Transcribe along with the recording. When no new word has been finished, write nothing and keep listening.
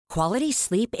Quality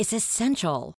sleep is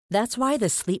essential. That's why the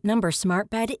Sleep Number Smart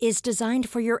Bed is designed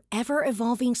for your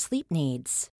ever-evolving sleep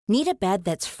needs. Need a bed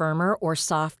that's firmer or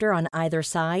softer on either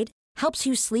side? Helps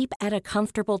you sleep at a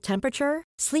comfortable temperature?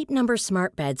 Sleep Number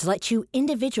Smart Beds let you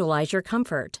individualize your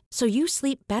comfort, so you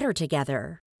sleep better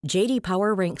together. J.D.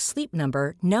 Power ranks Sleep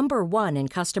Number number 1 in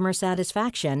customer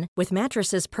satisfaction with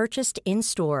mattresses purchased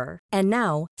in-store. And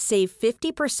now, save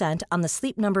 50% on the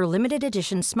Sleep Number Limited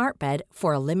Edition Smart Bed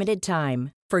for a limited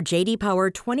time. For J.D. Power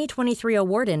 2023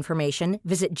 award information,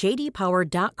 visit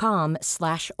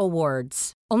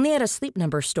jdpower.com/awards. Only at a Sleep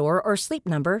Number store or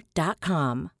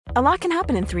sleepnumber.com. A lot can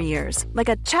happen in 3 years, like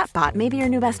a chatbot may be your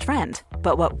new best friend.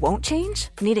 But what won't change?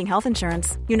 Needing health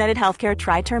insurance. United Healthcare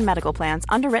Tri-Term Medical Plans,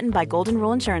 underwritten by Golden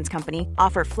Rule Insurance Company,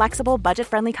 offer flexible,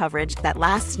 budget-friendly coverage that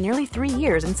lasts nearly 3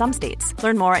 years in some states.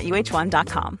 Learn more at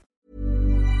uh1.com.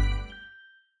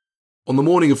 On the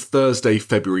morning of Thursday,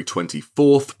 February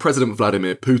 24th, President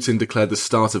Vladimir Putin declared the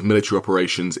start of military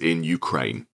operations in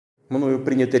Ukraine.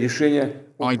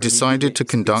 I decided to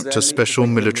conduct a special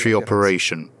military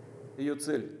operation.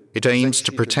 It aims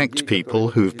to protect people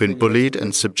who have been bullied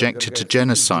and subjected to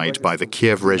genocide by the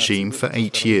Kiev regime for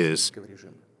 8 years.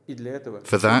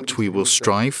 For that, we will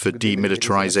strive for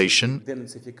demilitarization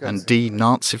and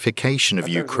denazification of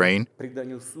Ukraine,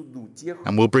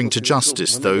 and will bring to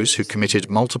justice those who committed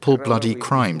multiple bloody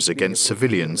crimes against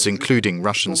civilians, including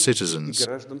Russian citizens.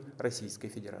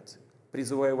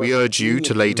 We urge you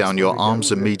to lay down your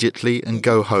arms immediately and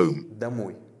go home.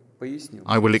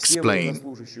 I will explain.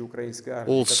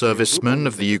 All servicemen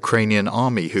of the Ukrainian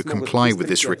army who comply with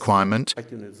this requirement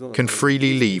can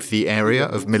freely leave the area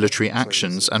of military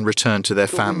actions and return to their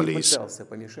families.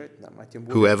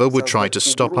 Whoever would try to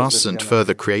stop us and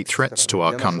further create threats to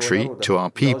our country, to our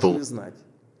people,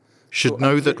 should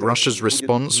know that Russia's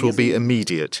response will be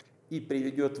immediate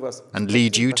and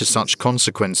lead you to such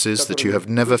consequences that you have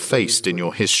never faced in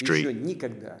your history.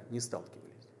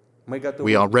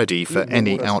 We are ready for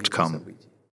any outcome.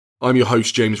 I'm your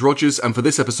host, James Rogers, and for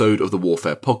this episode of the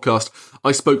Warfare Podcast,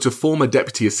 I spoke to former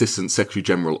Deputy Assistant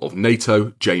Secretary-General of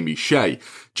NATO, Jamie Shea.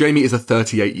 Jamie is a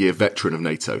 38-year veteran of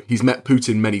NATO. He's met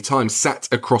Putin many times, sat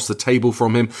across the table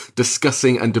from him,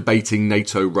 discussing and debating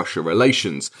NATO-Russia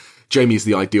relations. Jamie is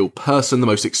the ideal person, the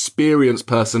most experienced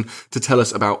person to tell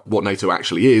us about what NATO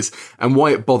actually is and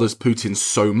why it bothers Putin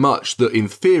so much that, in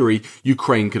theory,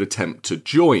 Ukraine could attempt to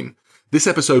join. This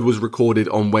episode was recorded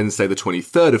on Wednesday the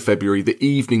 23rd of February, the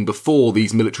evening before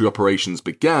these military operations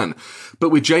began.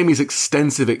 But with Jamie's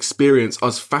extensive experience, I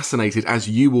was fascinated, as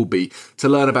you will be, to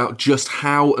learn about just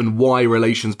how and why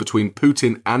relations between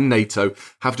Putin and NATO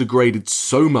have degraded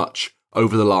so much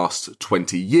over the last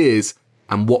 20 years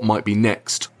and what might be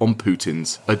next on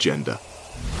Putin's agenda.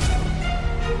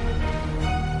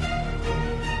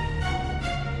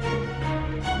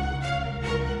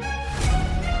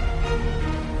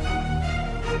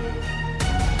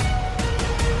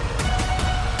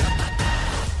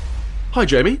 Hi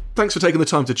Jamie, thanks for taking the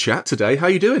time to chat today. How are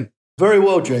you doing? Very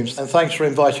well, James, and thanks for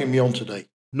inviting me on today.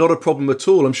 Not a problem at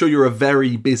all. I'm sure you're a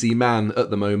very busy man at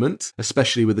the moment,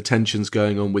 especially with the tensions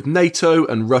going on with NATO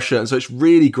and Russia, and so it's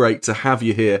really great to have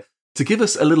you here to give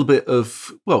us a little bit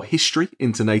of, history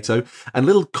into NATO and a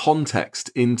little context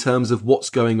in terms of what's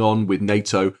going on with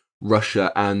NATO,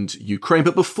 Russia and Ukraine.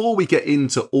 But before we get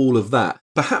into all of that,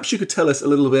 perhaps you could tell us a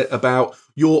little bit about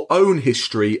your own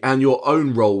history and your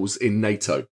own roles in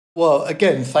NATO. Well,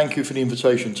 again, thank you for the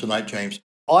invitation tonight, James.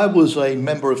 I was a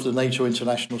member of the NATO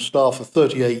International Staff for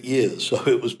 38 years, so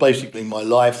it was basically my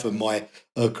life and my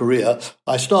career.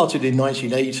 I started in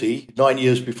 1980, 9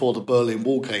 years before the Berlin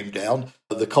Wall came down.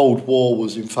 The Cold War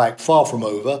was, in fact, far from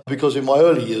over, because in my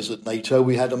early years at NATO,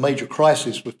 we had a major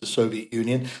crisis with the Soviet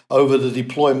Union over the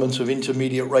deployment of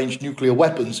intermediate-range nuclear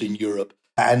weapons in Europe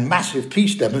and massive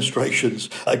peace demonstrations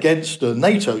against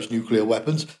NATO's nuclear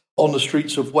weapons on the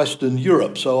streets of Western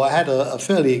Europe. So I had a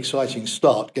fairly exciting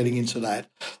start getting into that.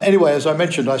 Anyway, as I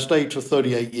mentioned, I stayed for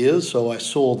 38 years. So I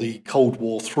saw the Cold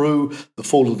War through, the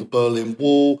fall of the Berlin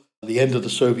Wall, the end of the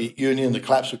Soviet Union, the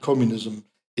collapse of communism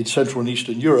in Central and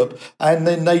Eastern Europe, and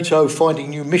then NATO finding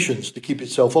new missions to keep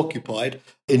itself occupied,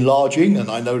 enlarging,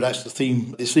 and I know that's the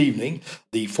theme this evening,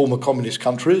 the former communist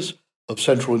countries of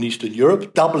Central and Eastern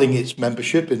Europe, doubling its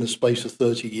membership in the space of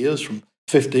 30 years from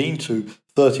 15 to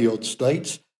 30-odd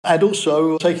states, and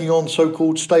also taking on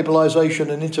so-called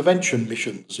stabilization and intervention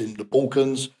missions in the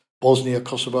Balkans, Bosnia,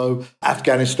 Kosovo,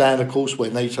 Afghanistan, of course, where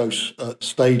NATO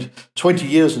stayed 20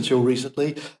 years until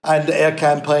recently, and air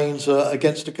campaigns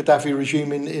against the Gaddafi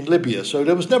regime in Libya. So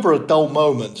there was never a dull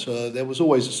moment. There was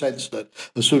always a sense that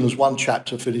as soon as one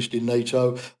chapter finished in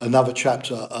NATO, another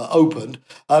chapter opened.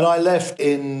 And I left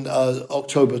in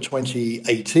October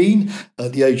 2018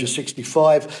 at the age of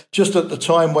 65, just at the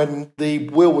time when the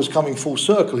wheel was coming full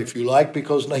circle, if you like,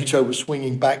 because NATO was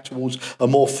swinging back towards a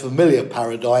more familiar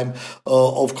paradigm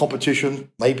of competition,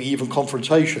 maybe even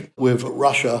confrontation with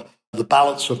Russia, the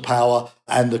balance of power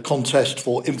and the contest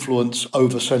for influence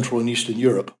over Central and Eastern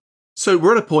Europe. So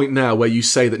we're at a point now where you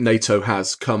say that NATO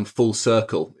has come full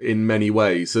circle in many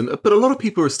ways, but a lot of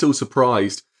people are still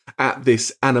surprised at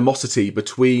this animosity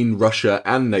between Russia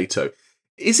and NATO.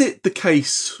 Is it the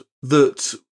case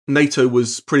that NATO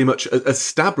was pretty much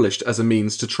established as a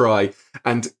means to try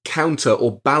and counter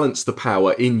or balance the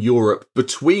power in Europe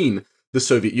between the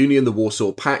Soviet Union, the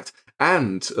Warsaw Pact,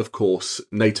 and, of course,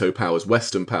 NATO powers,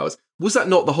 Western powers? Was that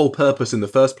not the whole purpose in the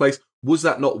first place? Was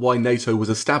that not why NATO was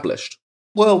established?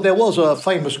 Well, there was a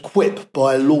famous quip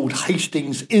by Lord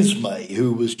Hastings Ismay,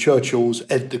 who was Churchill's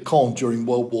aide-de-camp during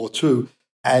World War II,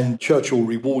 and Churchill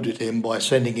rewarded him by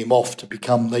sending him off to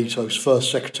become NATO's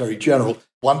first Secretary-General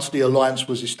once the alliance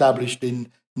was established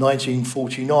in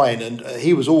 1949. And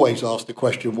he was always asked the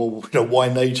question, well, why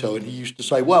NATO? And he used to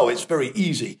say, well, it's very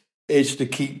easy. It's to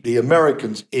keep the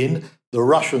Americans in, the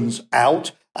Russians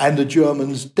out, and the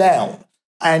Germans down.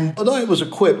 And although it was a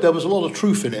quip, there was a lot of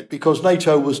truth in it, because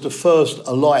NATO was the first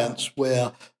alliance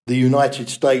where the United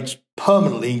States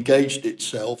permanently engaged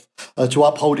itself to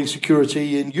upholding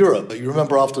security in Europe. You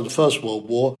remember after the First World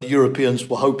War, the Europeans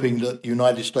were hoping that the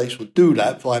United States would do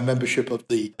that via membership of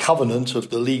the Covenant of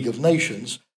the League of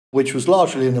Nations, which was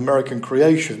largely an American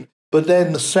creation. But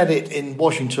then the Senate in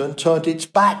Washington turned its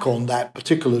back on that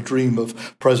particular dream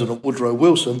of President Woodrow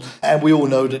Wilson. And we all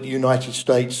know that the United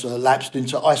States lapsed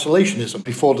into isolationism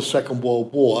before the Second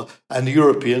World War, and the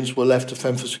Europeans were left to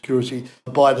fend for security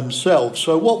by themselves.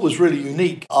 So what was really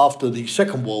unique after the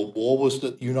Second World War was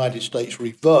that the United States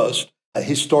reversed a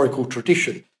historical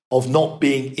tradition of not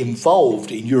being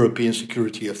involved in European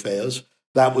security affairs.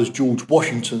 That was George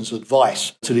Washington's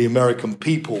advice to the American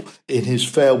people in his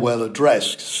farewell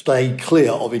address: stay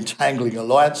clear of entangling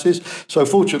alliances. So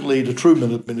fortunately, the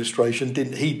Truman administration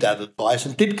didn't heed that advice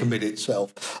and did commit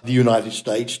itself, the United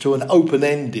States, to an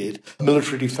open-ended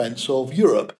military defense of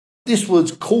Europe. This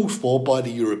was called for by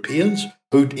the Europeans,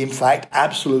 who in fact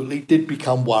absolutely did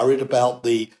become worried about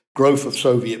the growth of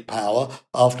Soviet power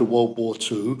after World War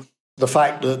II. The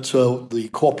fact that the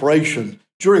cooperation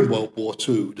during World War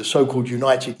II, the so-called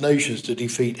United Nations to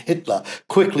defeat Hitler,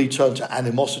 quickly turned to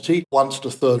animosity once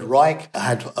the Third Reich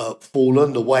had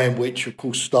fallen, the way in which, of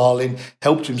course, Stalin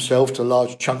helped himself to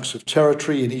large chunks of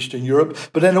territory in Eastern Europe,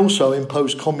 but then also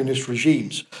imposed communist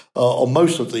regimes on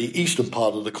most of the eastern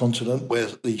part of the continent, where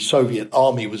the Soviet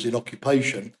army was in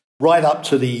occupation, right up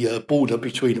to the border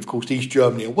between, of course, East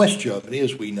Germany and West Germany,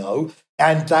 as we know.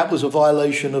 And that was a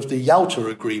violation of the Yalta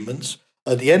agreements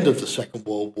at the end of the Second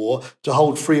World War to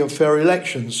hold free and fair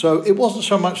elections. So it wasn't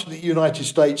so much that the United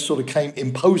States sort of came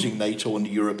imposing NATO on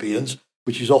the Europeans,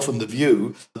 which is often the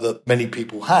view that many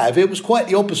people have. It was quite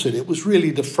the opposite. It was really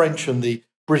the French and the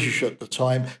British at the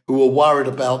time who were worried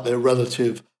about their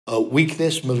relative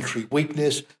weakness, military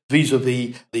weakness,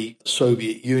 vis-a-vis the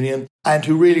Soviet Union, and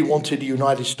who really wanted the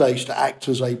United States to act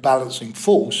as a balancing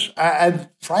force. And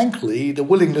frankly, the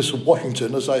willingness of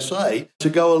Washington, as I say, to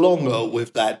go along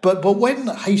with that. But when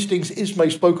Hastings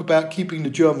Ismay spoke about keeping the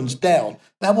Germans down,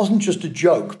 that wasn't just a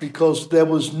joke, because there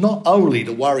was not only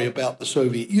the worry about the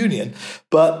Soviet Union,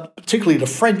 but particularly the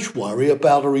French worry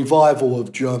about a revival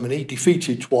of Germany,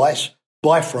 defeated twice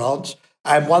by France,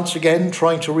 and once again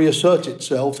trying to reassert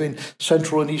itself in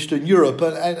Central and Eastern Europe.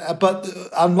 But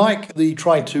unlike the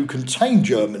trying to contain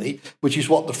Germany, which is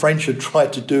what the French had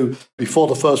tried to do before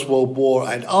the First World War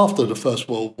and after the First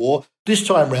World War, this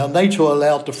time round, NATO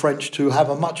allowed the French to have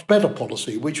a much better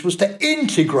policy, which was to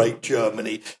integrate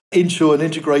Germany into an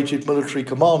integrated military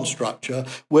command structure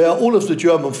where all of the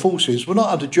German forces were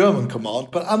not under German command,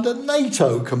 but under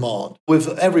NATO command,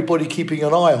 with everybody keeping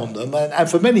an eye on them. And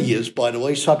for many years, by the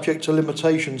way, subject to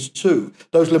limitations too.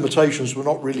 Those limitations were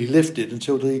not really lifted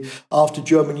until after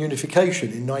German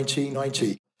unification in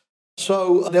 1990.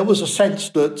 So there was a sense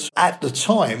that at the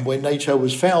time when NATO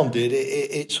was founded,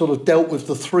 it sort of dealt with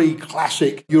the three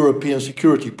classic European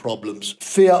security problems: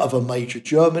 fear of a major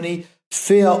Germany,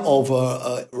 fear of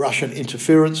Russian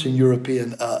interference in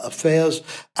European affairs,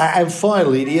 and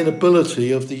finally the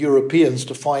inability of the Europeans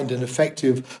to find an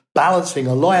effective balancing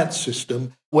alliance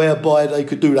system whereby they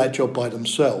could do that job by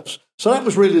themselves. So that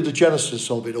was really the genesis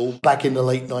of it all back in the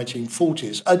late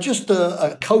 1940s. Just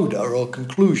a coda or a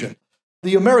conclusion.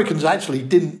 The Americans actually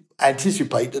didn't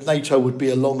anticipate that NATO would be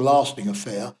a long-lasting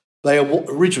affair. They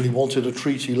originally wanted a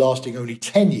treaty lasting only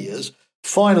 10 years.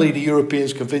 Finally, the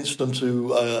Europeans convinced them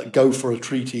to go for a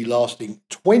treaty lasting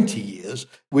 20 years,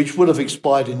 which would have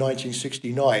expired in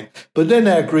 1969. But then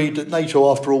they agreed that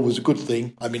NATO, after all, was a good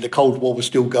thing. I mean, the Cold War was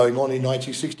still going on in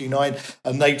 1969,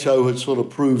 and NATO had sort of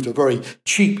proved a very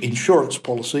cheap insurance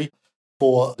policy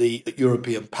for the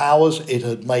European powers. It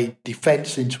had made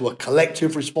defence into a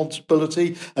collective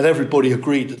responsibility, and everybody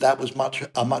agreed that that was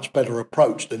a much better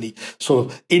approach than the sort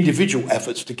of individual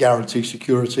efforts to guarantee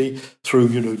security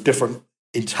through, different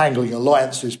entangling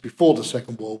alliances before the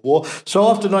Second World War. So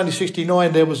after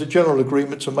 1969, there was a general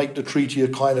agreement to make the treaty a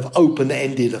kind of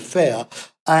open-ended affair.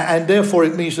 And therefore,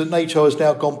 it means that NATO has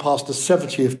now gone past the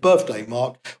 70th birthday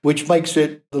mark, which makes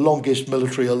it the longest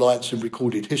military alliance in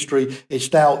recorded history.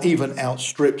 It's now even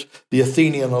outstripped the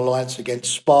Athenian alliance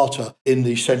against Sparta in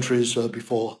the centuries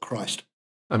before Christ.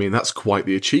 I mean, that's quite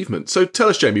the achievement. So tell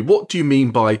us, Jamie, what do you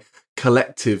mean by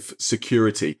collective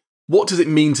security? What does it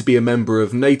mean to be a member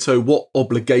of NATO? What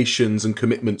obligations and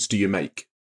commitments do you make?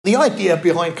 The idea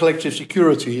behind collective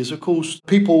security is, of course,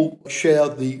 people share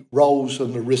the roles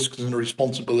and the risks and the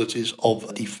responsibilities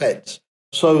of defence.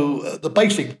 So the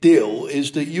basic deal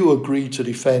is that you agree to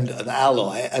defend an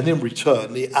ally, and in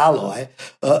return, the ally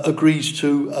agrees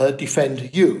to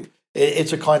defend you.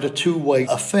 It's a kind of two-way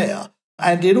affair.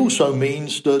 And it also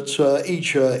means that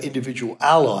each individual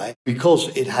ally, because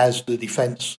it has the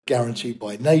defence guaranteed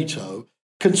by NATO,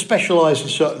 can specialise in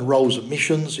certain roles and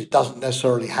missions. It doesn't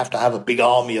necessarily have to have a big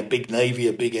army, a big navy,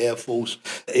 a big air force.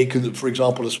 It can, for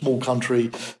example, a small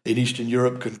country in Eastern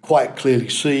Europe can quite clearly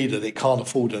see that it can't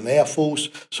afford an air force,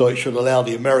 so it should allow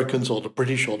the Americans or the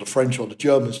British or the French or the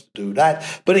Germans to do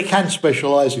that. But it can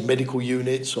specialise in medical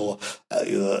units or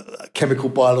chemical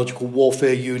biological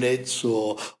warfare units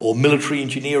or military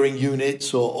engineering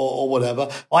units or whatever.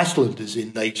 Iceland is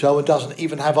in NATO and doesn't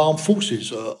even have armed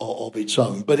forces of its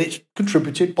own, but it's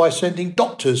contributed by sending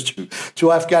doctors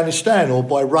to Afghanistan or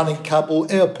by running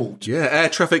Kabul airport. Yeah, air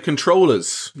traffic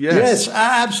controllers. Yes,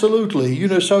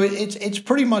 absolutely. So it's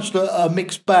pretty much a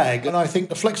mixed bag. And I think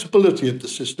the flexibility of the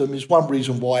system is one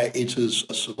reason why it has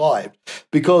survived,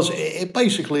 because it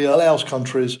basically allows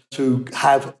countries to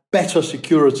have better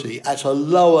security at a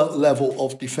lower level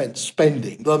of defence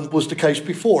spending than was the case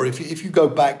before. If you go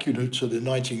back, to the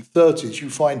 1930s, you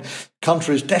find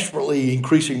countries desperately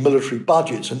increasing military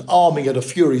budgets and arming at a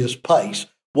furious pace,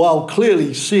 while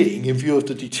clearly seeing, in view of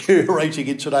the deteriorating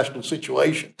international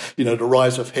situation, the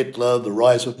rise of Hitler, the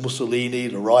rise of Mussolini,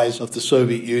 the rise of the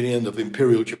Soviet Union, of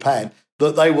Imperial Japan,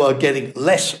 that they were getting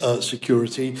less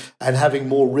security and having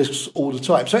more risks all the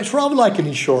time. So it's rather like an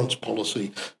insurance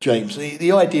policy, James.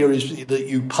 The idea is that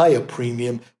you pay a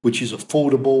premium which is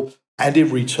affordable, and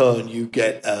in return you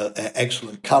get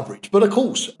excellent coverage. But of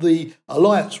course, the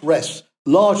alliance rests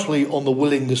largely on the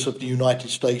willingness of the United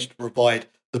States to provide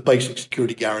the basic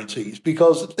security guarantees,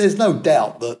 because there's no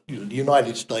doubt that the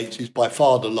United States is by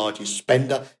far the largest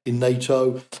spender in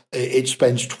NATO. It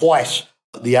spends twice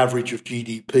the average of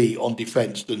GDP on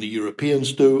defence than the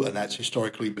Europeans do, and that's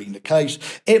historically been the case.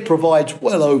 It provides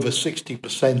well over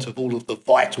 60% of all of the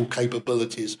vital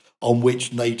capabilities on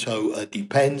which NATO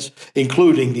depends,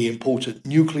 including the important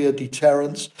nuclear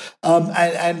deterrence.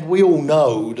 And we all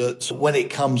know that when it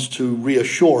comes to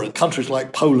reassurance, countries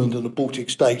like Poland and the Baltic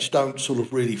states don't sort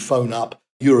of really phone up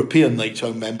European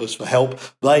NATO members for help.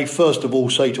 They first of all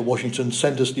say to Washington,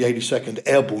 send us the 82nd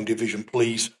Airborne Division,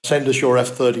 please. Send us your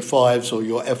F-35s or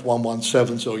your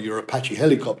F-117s or your Apache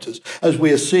helicopters, as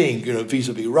we are seeing,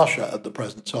 vis-a-vis Russia at the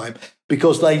present time,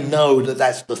 because they know that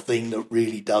that's the thing that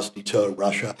really does deter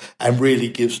Russia and really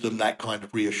gives them that kind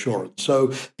of reassurance.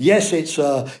 So yes, it's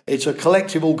a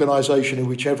collective organisation in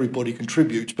which everybody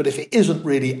contributes, but if it isn't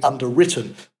really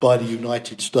underwritten by the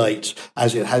United States,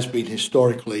 as it has been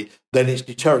historically, then its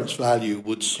deterrence value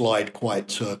would slide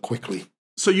quite quickly.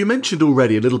 So you mentioned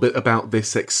already a little bit about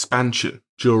this expansion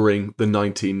during the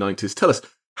 1990s. Tell us,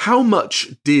 how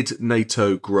much did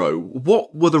NATO grow?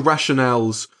 What were the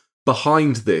rationales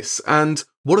behind this, and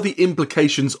what are the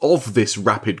implications of this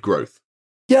rapid growth?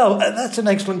 Yeah, that's an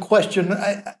excellent question.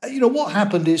 What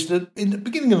happened is that in the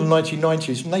beginning of the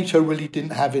 1990s, NATO really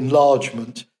didn't have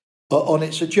enlargement on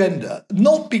its agenda,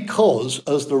 not because,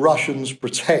 as the Russians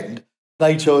pretend,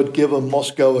 NATO had given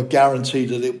Moscow a guarantee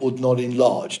that it would not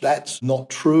enlarge. That's not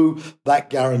true.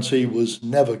 That guarantee was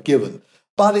never given.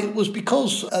 But it was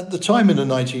because at the time in the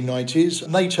 1990s,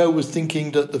 NATO was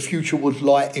thinking that the future would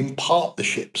lie in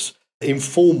partnerships.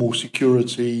 informal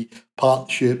security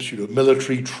partnerships,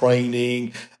 military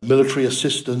training, military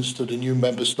assistance to the new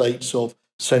member states of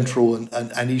Central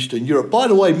and Eastern Europe. By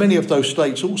the way, many of those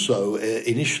states also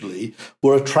initially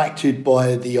were attracted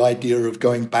by the idea of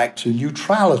going back to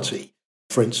neutrality,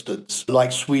 for instance,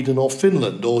 like Sweden or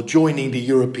Finland, or joining the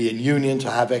European Union to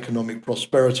have economic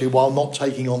prosperity while not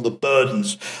taking on the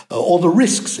burdens or the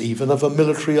risks even of a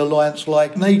military alliance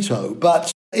like NATO.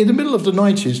 But in the middle of the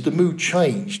 90s, the mood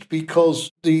changed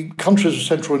because the countries of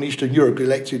Central and Eastern Europe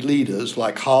elected leaders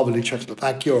like Havel in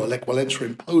Czechoslovakia or Lech Walesa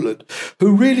in Poland,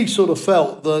 who really sort of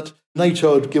felt that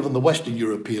NATO had given the Western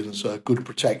Europeans good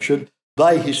protection.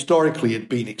 They historically had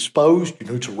been exposed,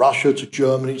 to Russia, to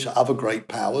Germany, to other great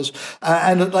powers,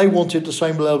 and that they wanted the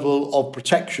same level of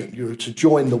protection, to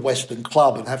join the Western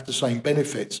club and have the same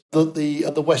benefits that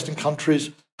the Western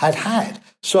countries had.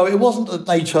 So it wasn't that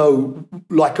NATO,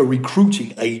 like a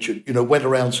recruiting agent, went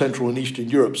around Central and Eastern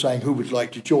Europe saying who would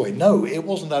like to join. No, it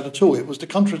wasn't that at all. It was the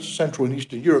countries of Central and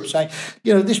Eastern Europe saying,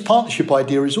 this partnership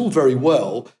idea is all very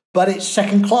well, but it's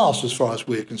second class as far as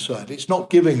we're concerned. It's not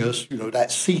giving us,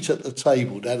 that seat at the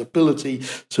table, that ability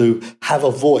to have a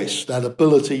voice, that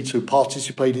ability to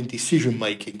participate in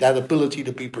decision-making, that ability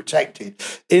to be protected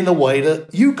in a way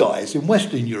that you guys in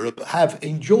Western Europe have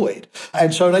enjoyed.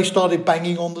 And so they started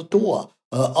banging on the door,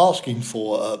 asking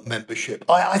for membership.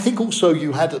 I think also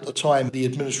you had at the time the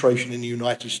administration in the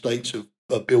United States of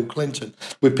Bill Clinton,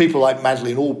 with people like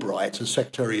Madeleine Albright as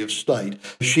Secretary of State.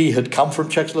 She had come from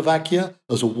Czechoslovakia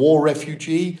as a war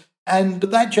refugee, and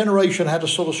that generation had a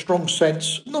sort of strong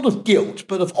sense, not of guilt,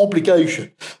 but of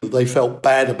obligation. They felt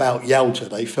bad about Yalta.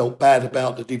 They felt bad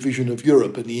about the division of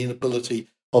Europe and the inability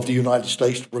of the United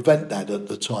States to prevent that at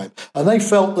the time. And they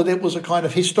felt that it was a kind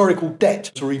of historical debt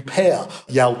to repair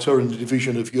Yalta and the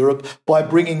division of Europe by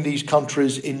bringing these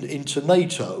countries into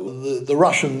NATO. The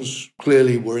Russians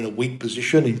clearly were in a weak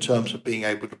position in terms of being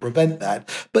able to prevent that.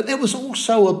 But there was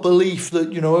also a belief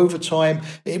that, over time,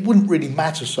 it wouldn't really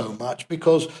matter so much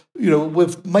because,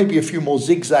 with maybe a few more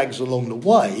zigzags along the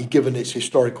way, given its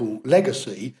historical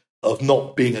legacy of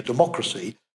not being a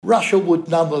democracy, Russia would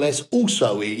nonetheless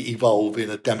also evolve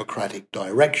in a democratic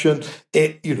direction.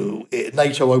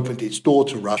 NATO opened its door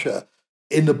to Russia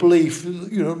in the belief,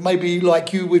 maybe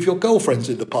like you with your girlfriends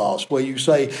in the past, where you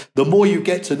say, the more you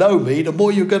get to know me, the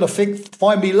more you're going to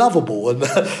find me lovable and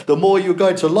the more you're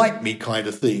going to like me kind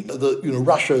of thing. The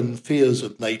Russian fears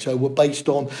of NATO were based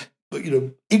on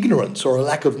ignorance or a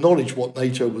lack of knowledge what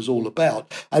NATO was all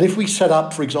about. And if we set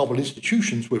up, for example,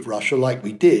 institutions with Russia like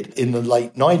we did in the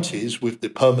late 90s with the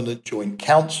Permanent Joint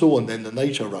Council and then the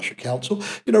NATO-Russia Council,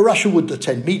 Russia would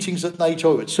attend meetings at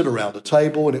NATO, it would sit around a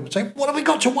table and it would say, what have we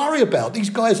got to worry about? These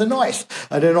guys are nice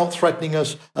and they're not threatening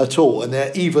us at all and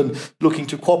they're even looking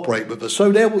to cooperate with us.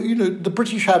 So the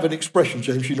British have an expression,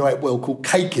 James, you know it well, called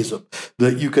cakeism,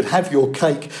 that you could have your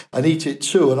cake and eat it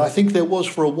too. And I think there was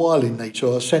for a while in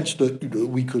NATO a sense that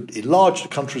we could enlarge the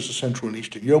countries of Central and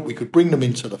Eastern Europe. We could bring them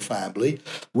into the family.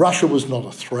 Russia was not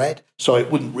a threat, so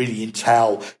it wouldn't really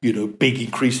entail, big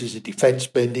increases in defence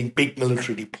spending, big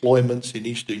military deployments in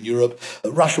Eastern Europe.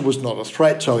 Russia was not a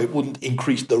threat, so it wouldn't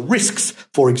increase the risks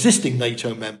for existing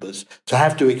NATO members to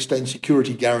have to extend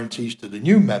security guarantees to the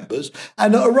new members.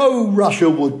 And although Russia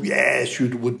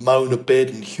would moan a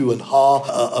bit and hew and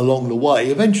ha along the way,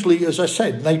 eventually, as I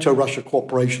said, NATO-Russia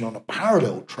cooperation on a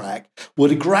parallel track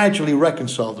would gradually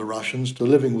reconcile the Russians to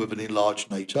living with an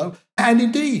enlarged NATO. And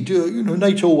indeed,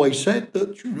 NATO always said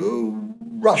that,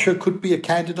 Russia could be a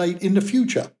candidate in the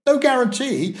future. No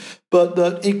guarantee, but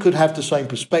that it could have the same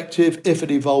perspective if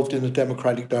it evolved in a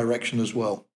democratic direction as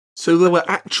well. So there were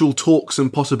actual talks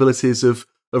and possibilities of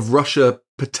Russia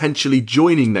potentially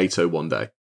joining NATO one day?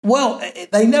 Well,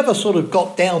 they never sort of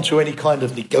got down to any kind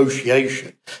of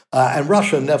negotiation, and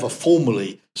Russia never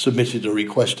formally submitted a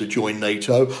request to join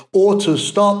NATO or to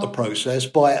start the process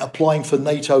by applying for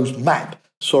NATO's MAP,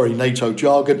 NATO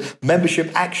jargon,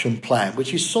 Membership Action Plan,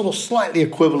 which is sort of slightly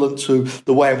equivalent to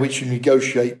the way in which you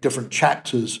negotiate different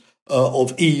chapters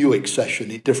of EU accession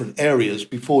in different areas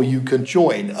before you can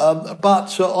join.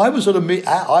 But I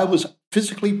was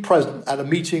physically present at a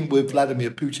meeting with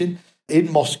Vladimir Putin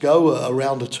in Moscow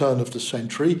around the turn of the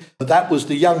century. That was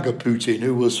the younger Putin,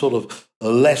 who was sort of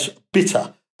less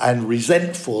bitter and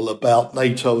resentful about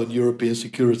NATO and European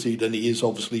security than he is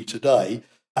obviously today.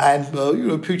 And,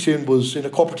 Putin was in a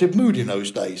cooperative mood in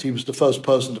those days. He was the first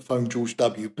person to phone George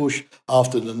W. Bush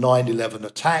after the 9/11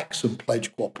 attacks and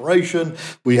pledge cooperation.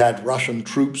 We had Russian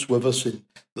troops with us in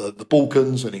the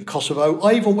Balkans and in Kosovo.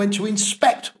 I even went to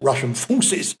inspect Russian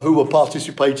forces who were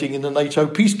participating in the NATO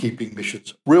peacekeeping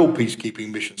missions, real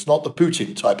peacekeeping missions, not the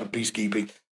Putin type of peacekeeping.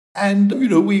 And,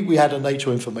 we had a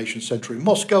NATO information center in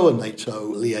Moscow, a NATO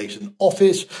liaison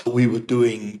office. We were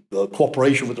doing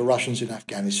cooperation with the Russians in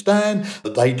Afghanistan.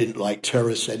 They didn't like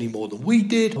terrorists any more than we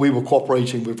did. We were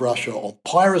cooperating with Russia on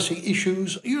piracy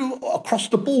issues, across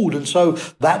the board. And so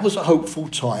that was a hopeful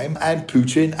time. And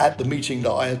Putin, at the meeting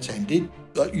that I attended,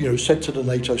 said to the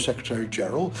NATO Secretary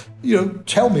General,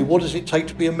 tell me, what does it take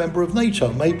to be a member of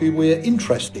NATO? Maybe we're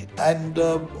interested. And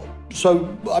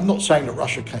so I'm not saying that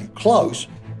Russia came close,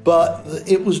 but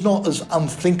it was not as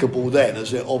unthinkable then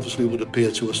as it obviously would appear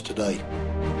to us today.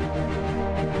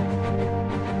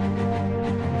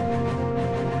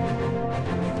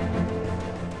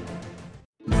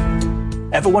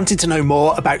 Ever wanted to know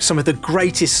more about some of the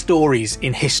greatest stories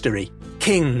in history?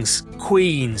 Kings,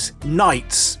 queens,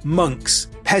 knights, monks,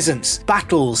 peasants,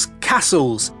 battles,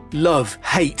 castles, love,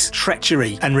 hate,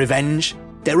 treachery, and revenge?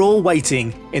 They're all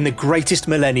waiting in the greatest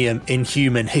millennium in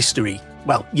human history.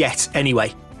 Well, yet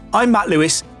anyway. I'm Matt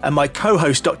Lewis, and my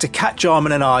co-host Dr. Kat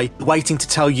Jarman and I are waiting to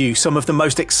tell you some of the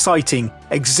most exciting,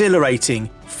 exhilarating,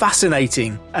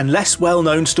 fascinating, and less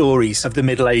well-known stories of the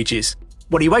Middle Ages.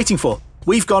 What are you waiting for?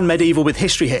 We've gone medieval with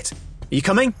History Hit. Are you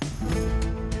coming?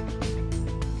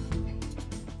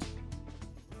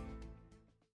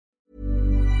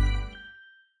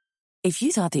 If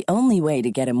you thought the only way to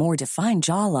get a more defined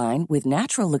jawline with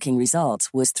natural-looking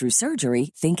results was through surgery,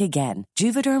 think again.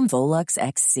 Juvederm Volux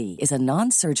XC is a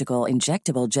non-surgical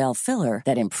injectable gel filler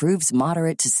that improves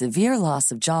moderate to severe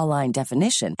loss of jawline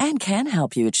definition and can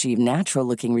help you achieve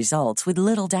natural-looking results with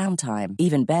little downtime.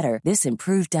 Even better, this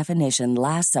improved definition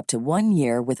lasts up to 1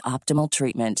 year with optimal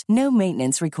treatment. No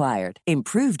maintenance required.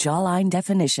 Improve jawline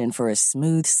definition for a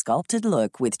smooth, sculpted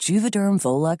look with Juvederm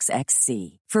Volux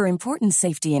XC. For important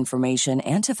safety information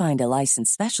and to find a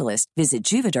licensed specialist, visit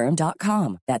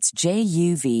Juvederm.com. That's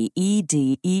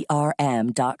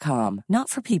JUVEDERM.com. Not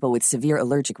for people with severe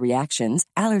allergic reactions,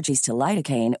 allergies to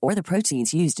lidocaine, or the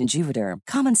proteins used in Juvederm.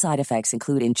 Common side effects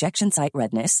include injection site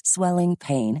redness, swelling,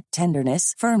 pain,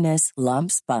 tenderness, firmness,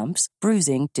 lumps, bumps,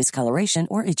 bruising, discoloration,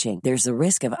 or itching. There's a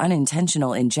risk of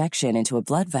unintentional injection into a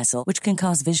blood vessel, which can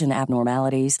cause vision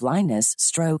abnormalities, blindness,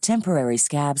 stroke, temporary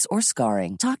scabs, or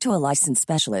scarring. Talk to a licensed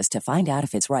specialist to find out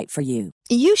if it's right for you.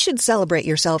 You should celebrate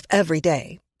yourself every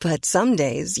day, but some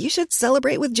days you should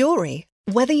celebrate with jewelry.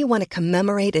 Whether you want to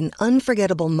commemorate an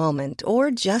unforgettable moment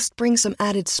or just bring some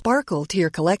added sparkle to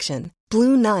your collection,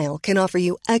 Blue Nile can offer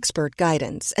you expert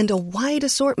guidance and a wide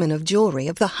assortment of jewelry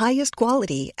of the highest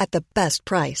quality at the best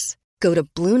price. Go to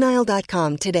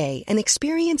BlueNile.com today and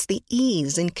experience the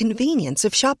ease and convenience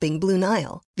of shopping Blue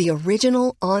Nile, the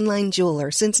original online jeweler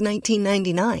since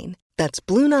 1999. That's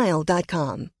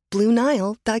BlueNile.com.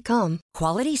 BlueNile.com.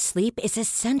 Quality sleep is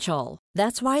essential.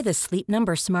 That's why the Sleep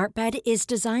Number Smart Bed is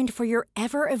designed for your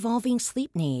ever-evolving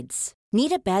sleep needs.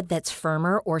 Need a bed that's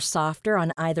firmer or softer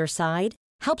on either side?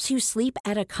 Helps you sleep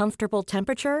at a comfortable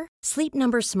temperature? Sleep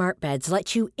Number Smart Beds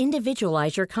let you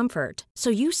individualize your comfort, so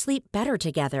you sleep better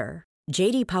together.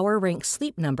 J.D. Power ranks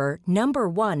Sleep Number number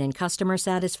 1 in customer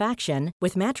satisfaction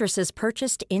with mattresses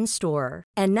purchased in-store.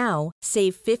 And now,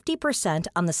 save 50%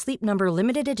 on the Sleep Number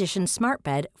Limited Edition Smart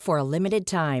Bed for a limited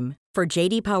time. For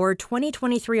J.D. Power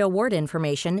 2023 award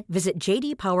information, visit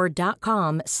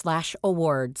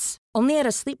jdpower.com/awards. Only at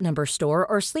a Sleep Number store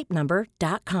or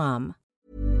sleepnumber.com.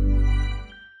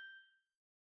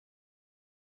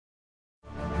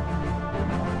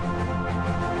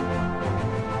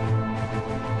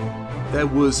 There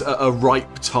was a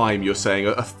ripe time, you're saying,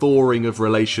 a thawing of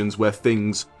relations where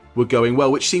things were going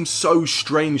well, which seems so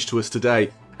strange to us today,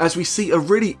 as we see a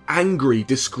really angry,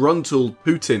 disgruntled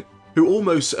Putin who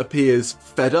almost appears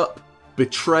fed up,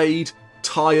 betrayed,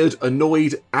 tired,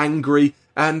 annoyed, angry,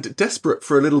 and desperate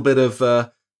for a little bit of,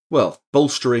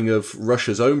 bolstering of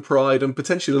Russia's own pride and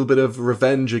potentially a little bit of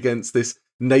revenge against this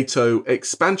NATO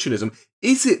expansionism.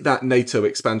 Is it that NATO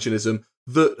expansionism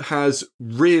that has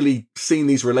really seen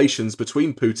these relations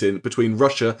between Putin, between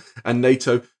Russia and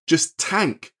NATO, just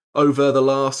tank over the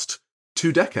last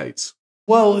 2 decades?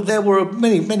 Well, there were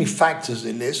many factors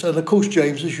in this. And of course,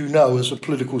 James, as you know, as a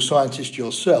political scientist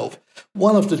yourself,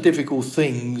 one of the difficult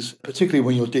things, particularly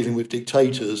when you're dealing with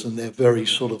dictators and their very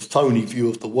sort of phony view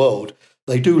of the world,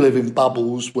 they do live in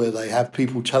bubbles where they have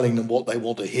people telling them what they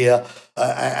want to hear.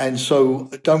 And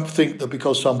so don't think that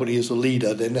because somebody is a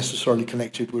leader, they're necessarily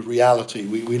connected with reality.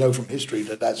 We know from history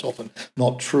that that's often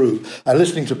not true. And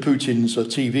listening to Putin's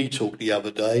TV talk the other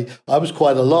day, I was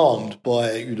quite alarmed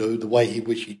by, the way in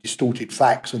which he distorted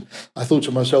facts. And I thought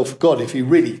to myself, God, if he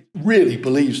really, really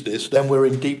believes this, then we're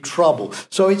in deep trouble.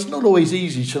 So it's not always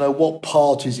easy to know what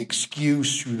part is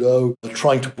excuse,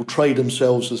 trying to portray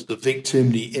themselves as the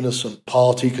victim, the innocent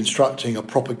party constructing a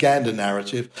propaganda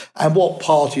narrative and what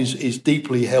part is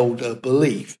deeply held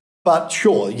belief. But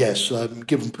sure, yes,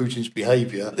 given Putin's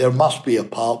behaviour, there must be a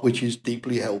part which is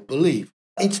deeply held belief.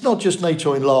 It's not just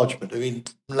NATO enlargement. I mean,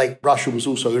 Russia was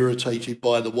also irritated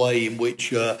by the way in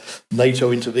which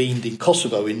NATO intervened in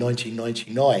Kosovo in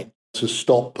 1999 to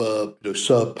stop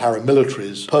Serb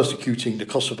paramilitaries persecuting the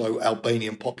Kosovo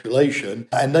Albanian population.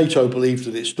 And NATO believed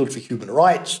that it stood for human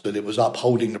rights, that it was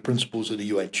upholding the principles of the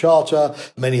UN Charter.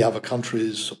 Many other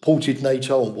countries supported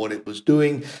NATO on what it was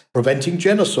doing, preventing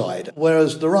genocide,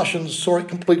 whereas the Russians saw it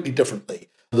completely differently.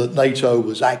 That NATO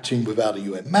was acting without a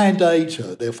UN mandate,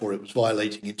 therefore it was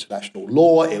violating international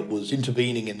law, it was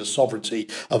intervening in the sovereignty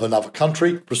of another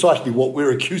country, precisely what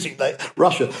we're accusing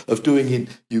Russia of doing in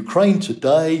Ukraine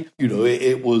today.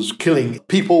 It was killing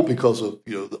people because of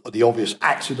the obvious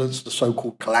accidents, the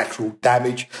so-called collateral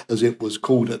damage, as it was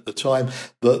called at the time,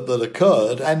 that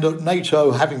occurred. And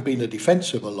NATO, having been a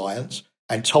defensive alliance,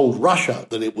 and told Russia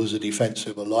that it was a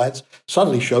defensive alliance,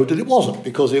 suddenly showed that it wasn't,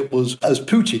 because it was, as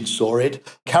Putin saw it,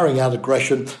 carrying out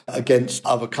aggression against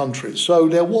other countries. So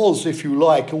there was, if you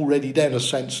like, already then a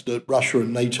sense that Russia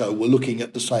and NATO were looking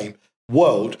at the same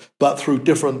world, but through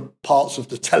different parts of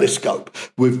the telescope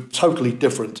with totally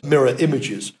different mirror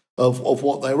images of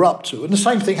what they were up to. And the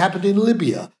same thing happened in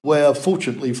Libya, where,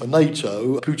 fortunately for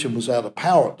NATO, Putin was out of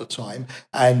power at the time,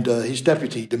 and his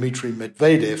deputy, Dmitry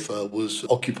Medvedev, was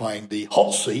occupying the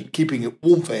hot seat, keeping it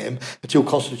warm for him until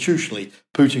constitutionally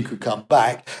Putin could come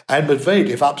back. And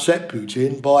Medvedev upset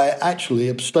Putin by actually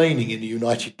abstaining in the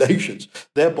United Nations,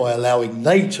 thereby allowing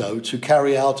NATO to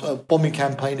carry out a bombing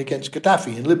campaign against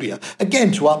Gaddafi in Libya,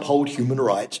 again to uphold human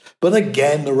rights. But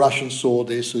again, the Russians saw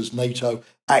this as NATO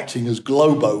acting as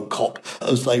Globocop,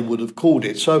 as they would have called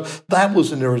it. So that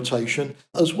was an irritation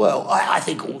as well. I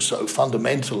think also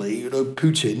fundamentally,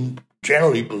 Putin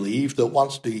generally believed that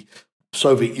once the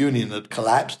Soviet Union had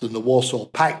collapsed and the Warsaw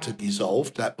Pact had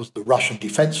dissolved, that was the Russian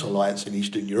defense alliance in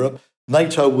Eastern Europe,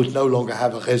 NATO would no longer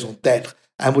have a raison d'etre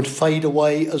and would fade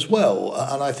away as well.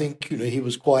 And I think he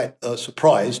was quite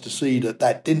surprised to see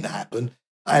that didn't happen,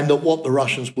 and that what the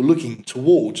Russians were looking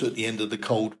towards at the end of the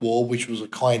Cold War, which was a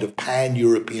kind of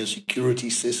pan-European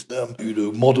security system,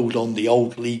 modelled on the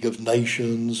old League of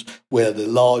Nations, where the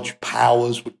large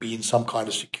powers would be in some kind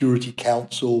of security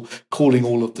council, calling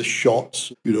all of the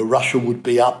shots. Russia would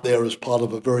be up there as part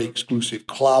of a very exclusive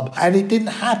club. And it didn't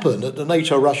happen at the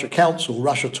NATO-Russia Council.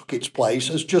 Russia took its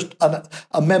place as just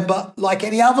a member like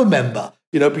any other member,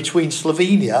 between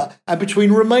Slovenia and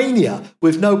between Romania,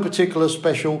 with no particular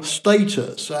special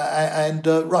status. And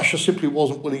Russia simply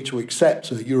wasn't willing to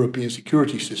accept a European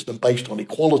security system based on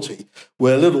equality,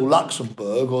 where little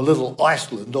Luxembourg or little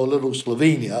Iceland or little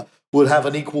Slovenia would have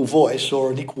an equal voice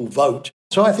or an equal vote.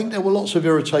 So I think there were lots of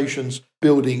irritations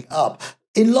building up.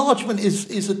 Enlargement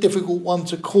is a difficult one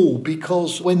to call,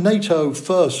 because when NATO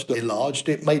first enlarged,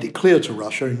 it made it clear to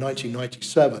Russia in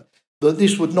 1997 that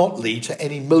this would not lead to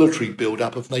any military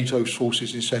build-up of NATO's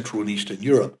forces in Central and Eastern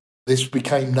Europe. This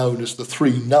became known as the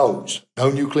three no's: no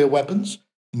nuclear weapons,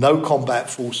 no combat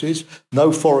forces,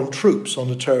 no foreign troops on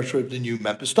the territory of the new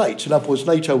member states. In other words,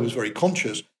 NATO was very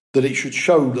conscious that it should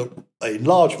show the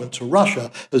enlargement to Russia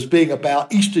as being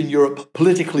about Eastern Europe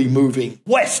politically moving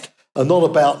west, and not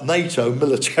about NATO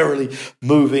militarily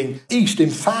moving east.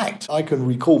 In fact, I can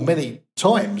recall many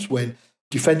times when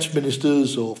defence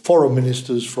ministers or foreign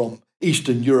ministers from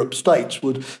Eastern Europe states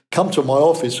would come to my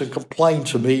office and complain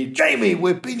to me, "Jamie,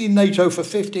 we've been in NATO for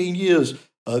 15 years.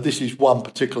 This is one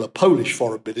particular Polish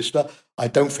foreign minister. I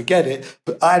don't forget it.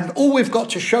 And all we've got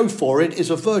to show for it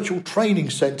is a virtual training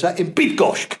centre in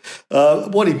Bydgoszcz."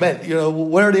 What he meant,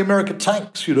 where are the American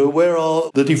tanks? Where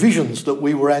are the divisions that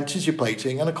we were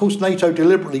anticipating? And of course, NATO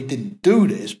deliberately didn't do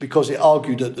this because it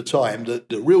argued at the time that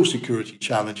the real security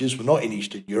challenges were not in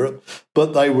Eastern Europe,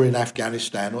 but they were in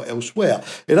Afghanistan or elsewhere.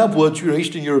 In other words,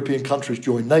 Eastern European countries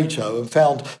joined NATO and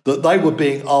found that they were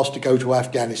being asked to go to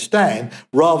Afghanistan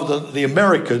rather than the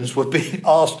Americans were being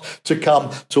asked to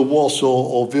come to Warsaw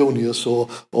or Vilnius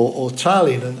or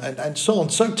Tallinn and so on.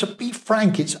 So to be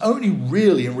frank, it's only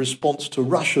really in response to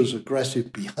Russia's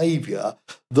aggressive behaviour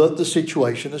that the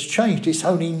situation has changed. It's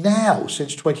only now,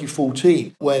 since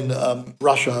 2014, when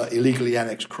Russia illegally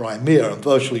annexed Crimea and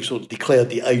virtually sort of declared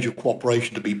the age of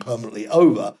cooperation to be permanently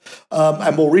over,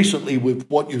 and more recently with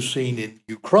what you've seen in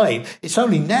Ukraine, it's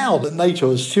only now that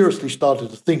NATO has seriously started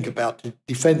to think about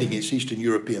defending its Eastern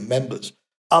European members.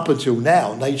 Up until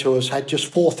now, NATO has had just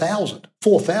 4,000.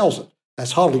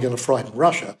 That's hardly going to frighten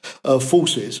Russia,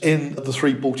 forces in the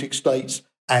three Baltic states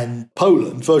and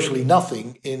Poland, virtually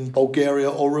nothing in Bulgaria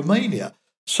or Romania.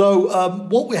 So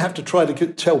what we have to try to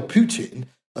tell Putin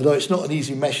although it's not an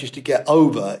easy message to get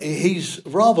over, he's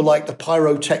rather like the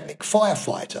pyrotechnic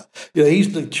firefighter.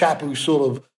 He's the chap who sort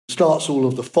of starts all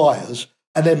of the fires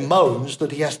and then moans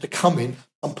that he has to come in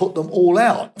and put them all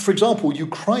out. For example,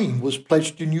 Ukraine was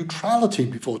pledged to neutrality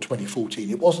before 2014.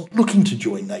 It wasn't looking to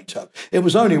join NATO. It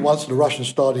was only once the Russians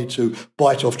started to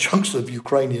bite off chunks of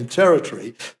Ukrainian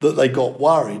territory that they got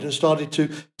worried and started to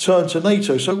turn to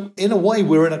NATO. So in a way,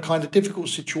 we're in a kind of difficult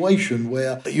situation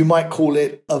where you might call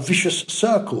it a vicious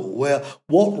circle, where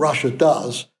what Russia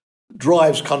does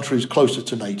drives countries closer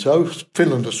to NATO.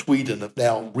 Finland and Sweden have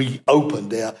now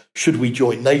reopened their should we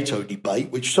join NATO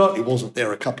debate, which certainly wasn't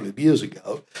there a couple of years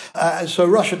ago. So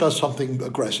Russia does something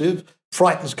aggressive,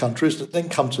 frightens countries that then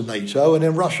come to NATO, and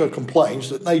then Russia complains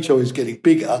that NATO is getting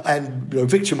bigger and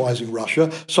victimizing Russia,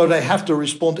 so they have to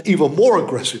respond even more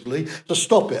aggressively to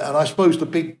stop it. And I suppose the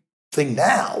big thing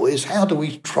now is how do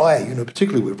we try,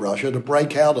 particularly with Russia, to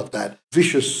break out of that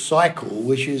vicious cycle,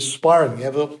 which is spiraling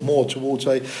ever more towards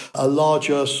a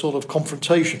larger sort of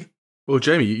confrontation. Well,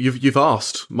 Jamie, you've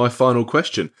asked my final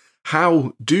question.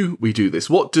 How do we do this?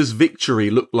 What does victory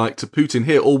look like to Putin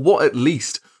here? Or what at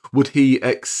least would he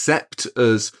accept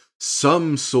as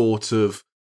some sort of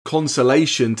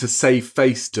consolation to save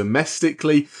face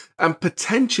domestically and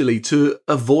potentially to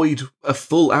avoid a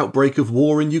full outbreak of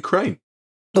war in Ukraine?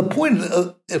 The point,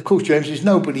 of course, James, is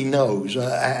nobody knows.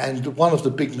 And one of the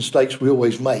big mistakes we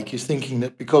always make is thinking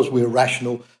that because we're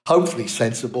rational, hopefully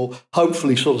sensible,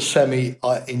 hopefully sort of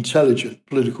semi-intelligent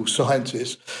political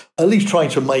scientists, at least trying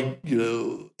to make,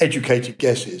 educated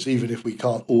guesses, even if we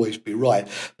can't always be right.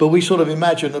 But we sort of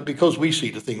imagine that because we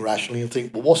see the thing rationally and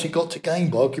think, well, what's he got to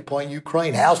gain by occupying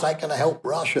Ukraine? How's that going to help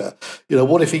Russia?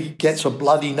 What if he gets a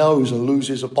bloody nose and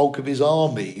loses a bulk of his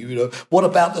army? What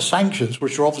about the sanctions,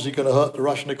 which are obviously going to hurt the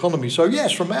Russian economy? So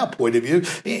yes, from our point of view,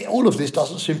 all of this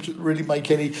doesn't seem to really make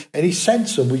any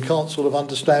sense, and we can't sort of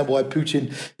understand why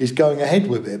Putin is going ahead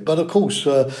with it. But of course,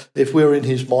 if we're in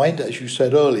his mind, as you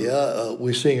said earlier,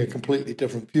 we're seeing a completely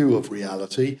different view of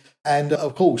reality. And,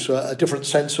 of course, a different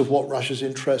sense of what Russia's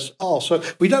interests are. So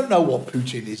we don't know what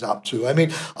Putin is up to. I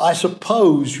mean, I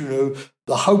suppose,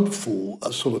 the hopeful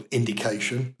sort of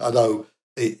indication, although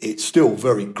it's still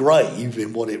very grave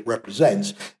in what it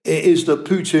represents, is that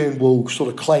Putin will sort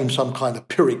of claim some kind of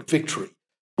Pyrrhic victory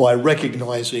by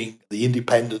recognizing the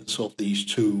independence of these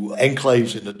two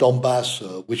enclaves in the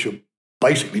Donbass, which are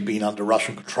basically been under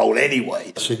Russian control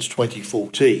anyway since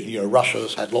 2014. Russia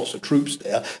has had lots of troops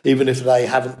there, even if they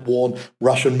haven't worn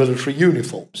Russian military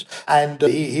uniforms. And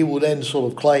he will then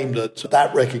sort of claim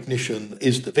that recognition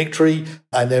is the victory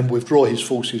and then withdraw his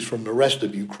forces from the rest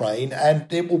of Ukraine.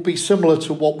 And it will be similar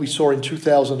to what we saw in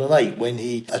 2008 when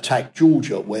he attacked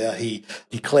Georgia, where he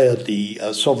declared the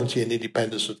sovereignty and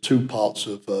independence of two parts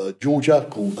of Georgia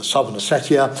called Southern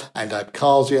Ossetia and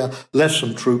Abkhazia, left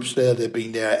some troops there. They've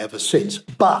been there ever since.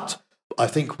 But I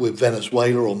think with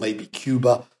Venezuela or maybe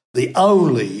Cuba, the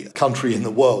only country in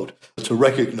the world to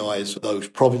recognize those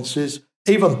provinces,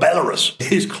 even Belarus,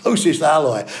 his closest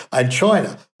ally, and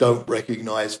China don't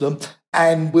recognize them.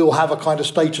 And we'll have a kind of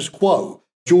status quo.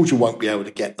 Georgia won't be able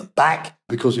to get them back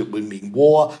because it would mean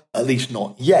war, at least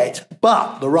not yet.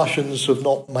 But the Russians have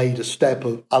not made a step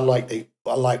of,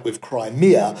 unlike with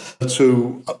Crimea,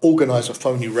 to organize a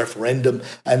phony referendum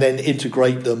and then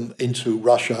integrate them into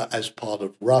Russia as part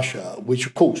of Russia, which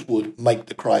of course would make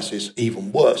the crisis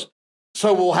even worse.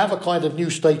 So we'll have a kind of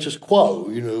new status quo,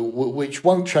 which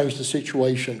won't change the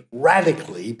situation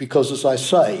radically because, as I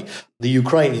say, the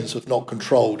Ukrainians have not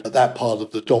controlled that part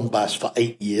of the Donbass for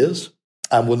 8 years.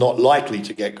 And were not likely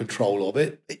to get control of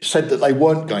it. It said that they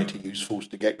weren't going to use force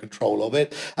to get control of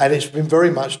it, and it's been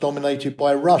very much dominated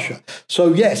by Russia.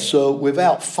 So yes,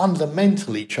 without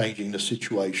fundamentally changing the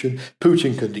situation,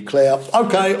 Putin can declare,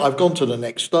 okay, I've gone to the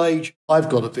next stage, I've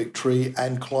got a victory,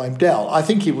 and climb down. I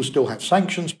think he will still have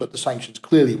sanctions, but the sanctions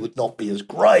clearly would not be as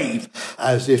grave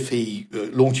as if he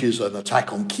launches an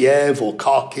attack on Kiev or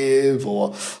Kharkiv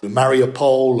or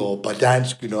Mariupol or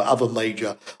Berdyansk, other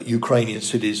major Ukrainian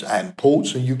cities and ports.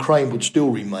 And Ukraine would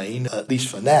still remain, at least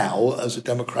for now, as a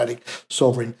democratic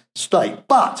sovereign state.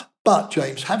 But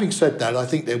James, having said that, I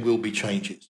think there will be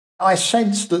changes. I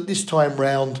sense that this time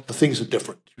round, things are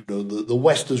different. The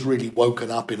West has really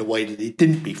woken up in a way that it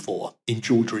didn't before in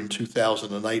Georgia in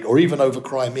 2008 or even over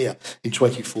Crimea in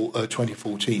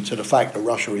 2014, to the fact that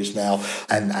Russia is now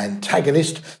an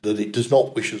antagonist, that it does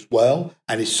not wish us well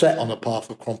and is set on a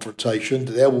path of confrontation.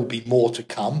 There will be more to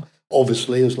come.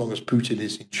 Obviously, as long as Putin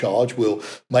is in charge, we'll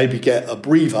maybe get a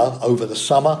breather over the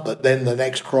summer, but then the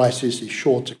next crisis is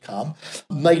sure to come.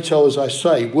 NATO, as I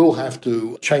say, will have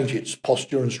to change its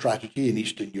posture and strategy in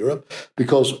Eastern Europe,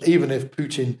 because even if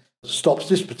Putin stops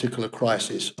this particular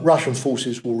crisis, Russian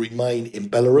forces will remain in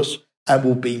Belarus and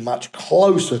will be much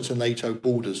closer to NATO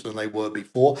borders than they were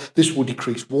before. This will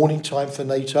decrease warning time for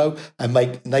NATO and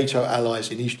make NATO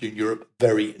allies in Eastern Europe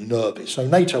very nervous. So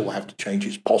NATO will have to change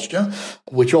its posture,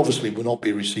 which obviously will not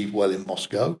be received well in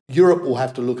Moscow. Europe will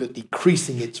have to look at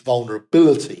decreasing its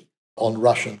vulnerability on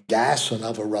Russian gas and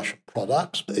other Russian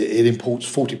products. It imports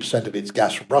 40% of its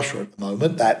gas from Russia at the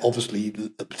moment. That obviously,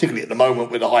 particularly at the moment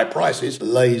with the high prices,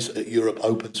 lays Europe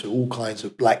open to all kinds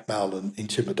of blackmail and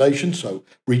intimidation. So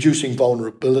reducing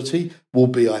vulnerability will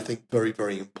be, I think, very,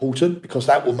 very important, because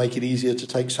that will make it easier to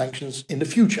take sanctions in the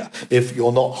future if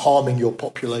you're not harming your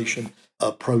population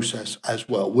process as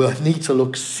well. We'll need to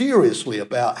look seriously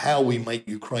about how we make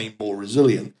Ukraine more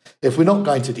resilient. If we're not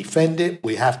going to defend it,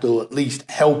 we have to at least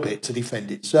help it to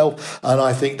defend itself. And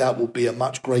I think that will be a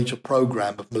much greater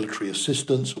program of military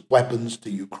assistance, weapons to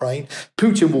Ukraine.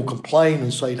 Putin will complain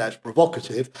and say that's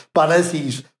provocative, but as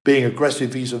he's being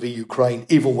aggressive vis-a-vis Ukraine,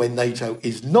 even when NATO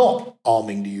is not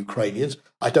arming the Ukrainians,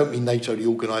 I don't mean NATO, the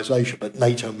organisation, but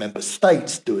NATO member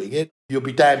states doing it, you'll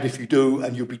be damned if you do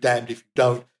and you'll be damned if you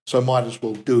don't. So might as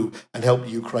well do and help the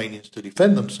Ukrainians to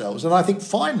defend themselves. And I think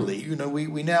finally,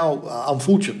 we now,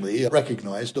 unfortunately,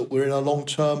 recognise that we're in a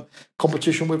long-term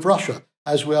competition with Russia,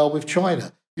 as we are with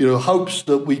China. Hopes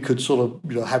that we could sort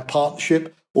of, have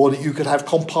partnership, or that you could have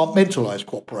compartmentalised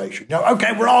cooperation.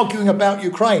 Okay, we're arguing about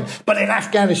Ukraine, but in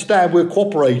Afghanistan we're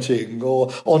cooperating,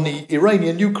 or on the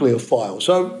Iranian nuclear file.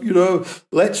 So,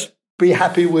 let's be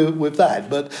happy with that.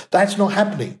 But that's not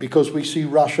happening, because we see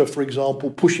Russia, for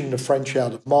example, pushing the French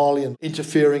out of Mali and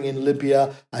interfering in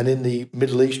Libya and in the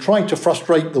Middle East, trying to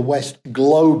frustrate the West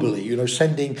globally,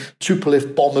 sending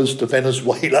Tupolev bombers to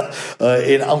Venezuela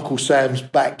in Uncle Sam's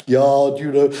backyard.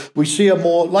 We see a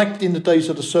more, like in the days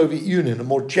of the Soviet Union, a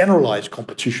more generalized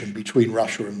competition between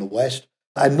Russia and the West.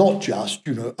 And not just,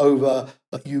 over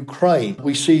Ukraine.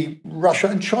 We see Russia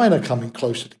and China coming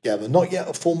closer together, not yet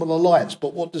a formal alliance,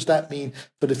 but what does that mean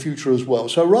for the future as well?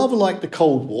 So rather like the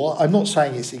Cold War, I'm not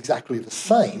saying it's exactly the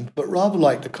same, but rather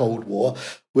like the Cold War,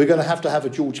 we're going to have a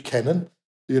George Kennan,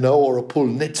 or a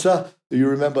Pulnitzer, you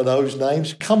remember those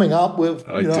names, coming up with,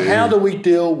 how do we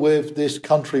deal with this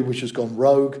country which has gone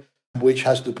rogue, which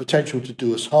has the potential to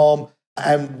do us harm,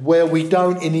 and where we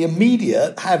don't, in the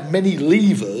immediate, have many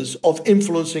levers of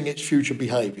influencing its future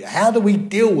behaviour. How do we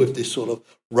deal with this sort of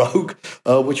rogue,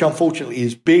 which unfortunately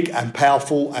is big and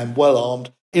powerful and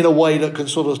well-armed, in a way that can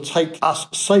sort of take us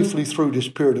safely through this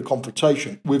period of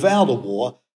confrontation without a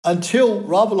war, until,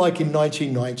 rather like in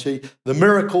 1990, the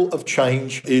miracle of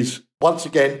change is once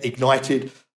again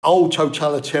ignited, old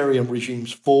totalitarian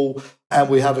regimes fall, and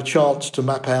we have a chance to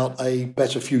map out a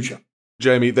better future.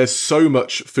 Jamie, there's so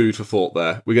much food for thought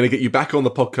there. We're going to get you back on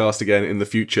the podcast again in the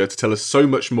future to tell us so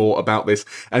much more about this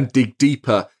and dig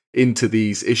deeper into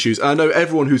these issues. I know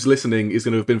everyone who's listening is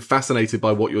going to have been fascinated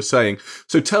by what you're saying.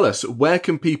 So tell us, where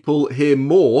can people hear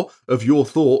more of your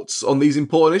thoughts on these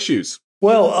important issues?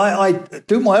 Well, I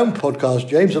do my own podcast,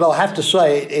 James, and I'll have to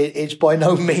say it's by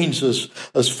no means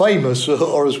as famous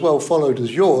or as well followed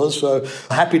as yours, so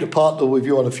happy to partner with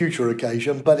you on a future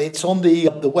occasion. But it's on the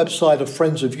website of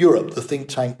Friends of Europe, the think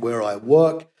tank where I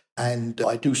work, and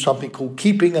I do something called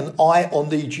Keeping an Eye on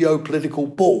the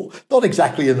Geopolitical Ball. Not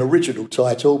exactly an original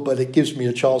title, but it gives me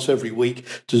a chance every week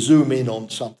to zoom in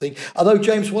on something. Although,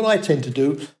 James, what I tend to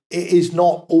do is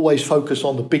not always focus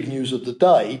on the big news of the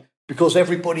day, because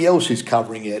everybody else is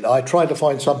covering it. I try to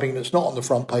find something that's not on the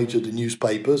front page of the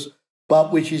newspapers,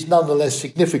 but which is nonetheless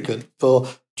significant for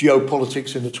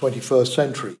geopolitics in the 21st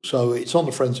century. So it's on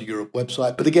the Friends of Europe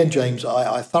website. But again, James,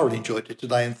 I thoroughly enjoyed it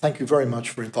today, and thank you very much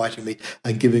for inviting me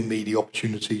and giving me the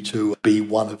opportunity to be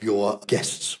one of your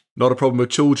guests. Not a problem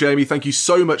at all, Jamie. Thank you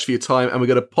so much for your time, and we're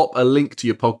going to pop a link to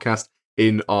your podcast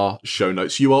in our show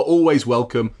notes. You are always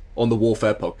welcome on the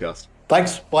Warfare Podcast.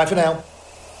 Thanks. Bye for now.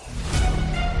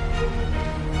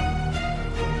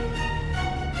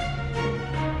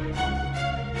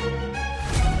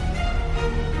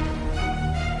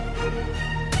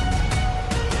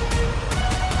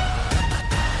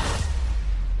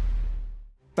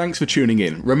 Thanks for tuning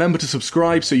in. Remember to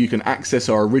subscribe so you can access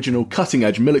our original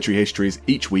cutting-edge military histories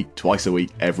each week, twice a week,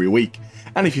 every week.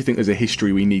 And if you think there's a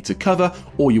history we need to cover,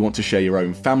 or you want to share your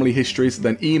own family histories,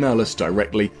 then email us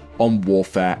directly on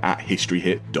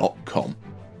warfare@historyhit.com.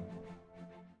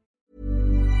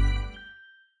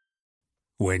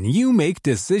 When you make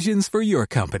decisions for your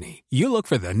company, you look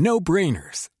for the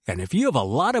no-brainers. And if you have a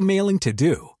lot of mailing to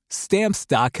do,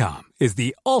 Stamps.com is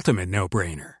the ultimate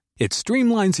no-brainer. It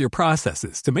streamlines your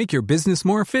processes to make your business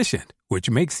more efficient,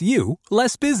 which makes you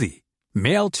less busy.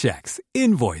 Mail checks,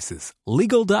 invoices,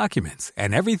 legal documents,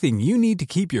 and everything you need to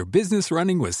keep your business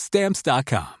running with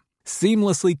Stamps.com.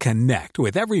 Seamlessly connect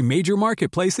with every major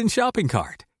marketplace and shopping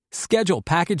cart. Schedule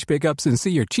package pickups and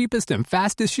see your cheapest and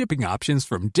fastest shipping options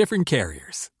from different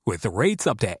carriers, with rates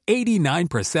up to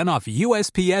 89% off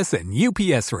USPS and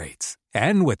UPS rates.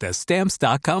 And with the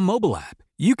Stamps.com mobile app,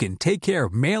 you can take care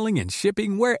of mailing and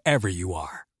shipping wherever you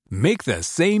are. Make the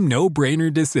same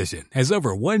no-brainer decision as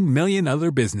over 1 million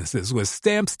other businesses with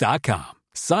Stamps.com.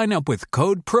 Sign up with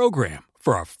code PROGRAM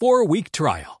for a 4-week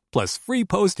trial, plus free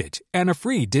postage and a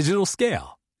free digital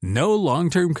scale. No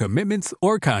long-term commitments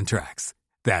or contracts.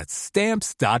 That's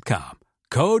Stamps.com.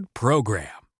 Code PROGRAM.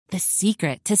 The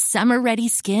secret to summer-ready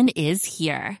skin is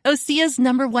here. Osea's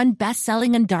 #1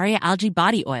 best-selling Undaria Algae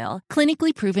Body Oil,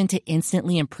 clinically proven to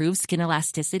instantly improve skin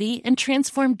elasticity and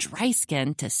transform dry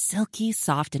skin to silky,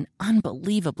 soft, and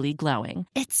unbelievably glowing.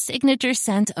 Its signature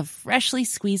scent of freshly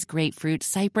squeezed grapefruit,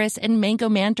 cypress, and mango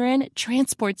mandarin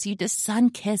transports you to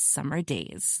sun-kissed summer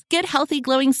days. Get healthy,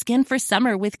 glowing skin for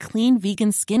summer with clean,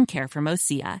 vegan skincare from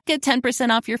Osea. Get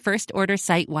 10% off your first order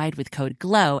site-wide with code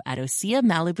GLOW at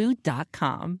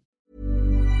OseaMalibu.com.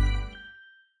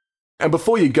 And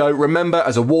before you go, remember,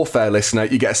 as a Warfare listener,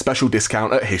 you get a special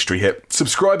discount at History Hit.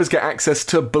 Subscribers get access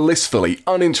to blissfully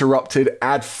uninterrupted,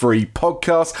 ad-free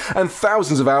podcasts and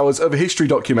thousands of hours of history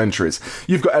documentaries.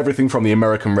 You've got everything from the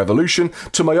American Revolution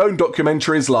to my own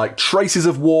documentaries like Traces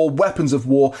of War, Weapons of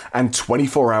War, and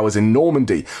 24 Hours in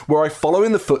Normandy, where I follow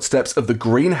in the footsteps of the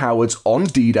Green Howards on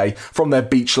D-Day, from their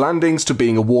beach landings to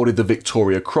being awarded the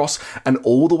Victoria Cross, and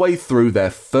all the way through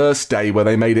their first day where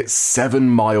they made it 7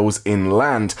 miles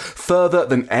inland, further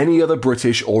than any other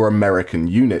British or American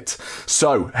unit.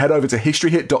 So head over to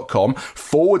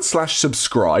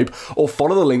historyhit.com/subscribe or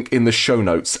follow the link in the show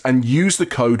notes and use the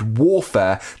code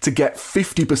WARFARE to get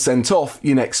 50% off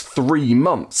your next 3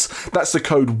 months. That's the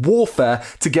code WARFARE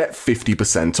to get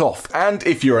 50% off. And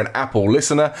if you're an Apple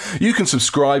listener, you can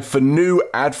subscribe for new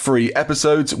ad-free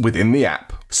episodes within the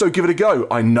app. So give it a go.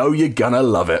 I know you're gonna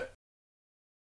love it.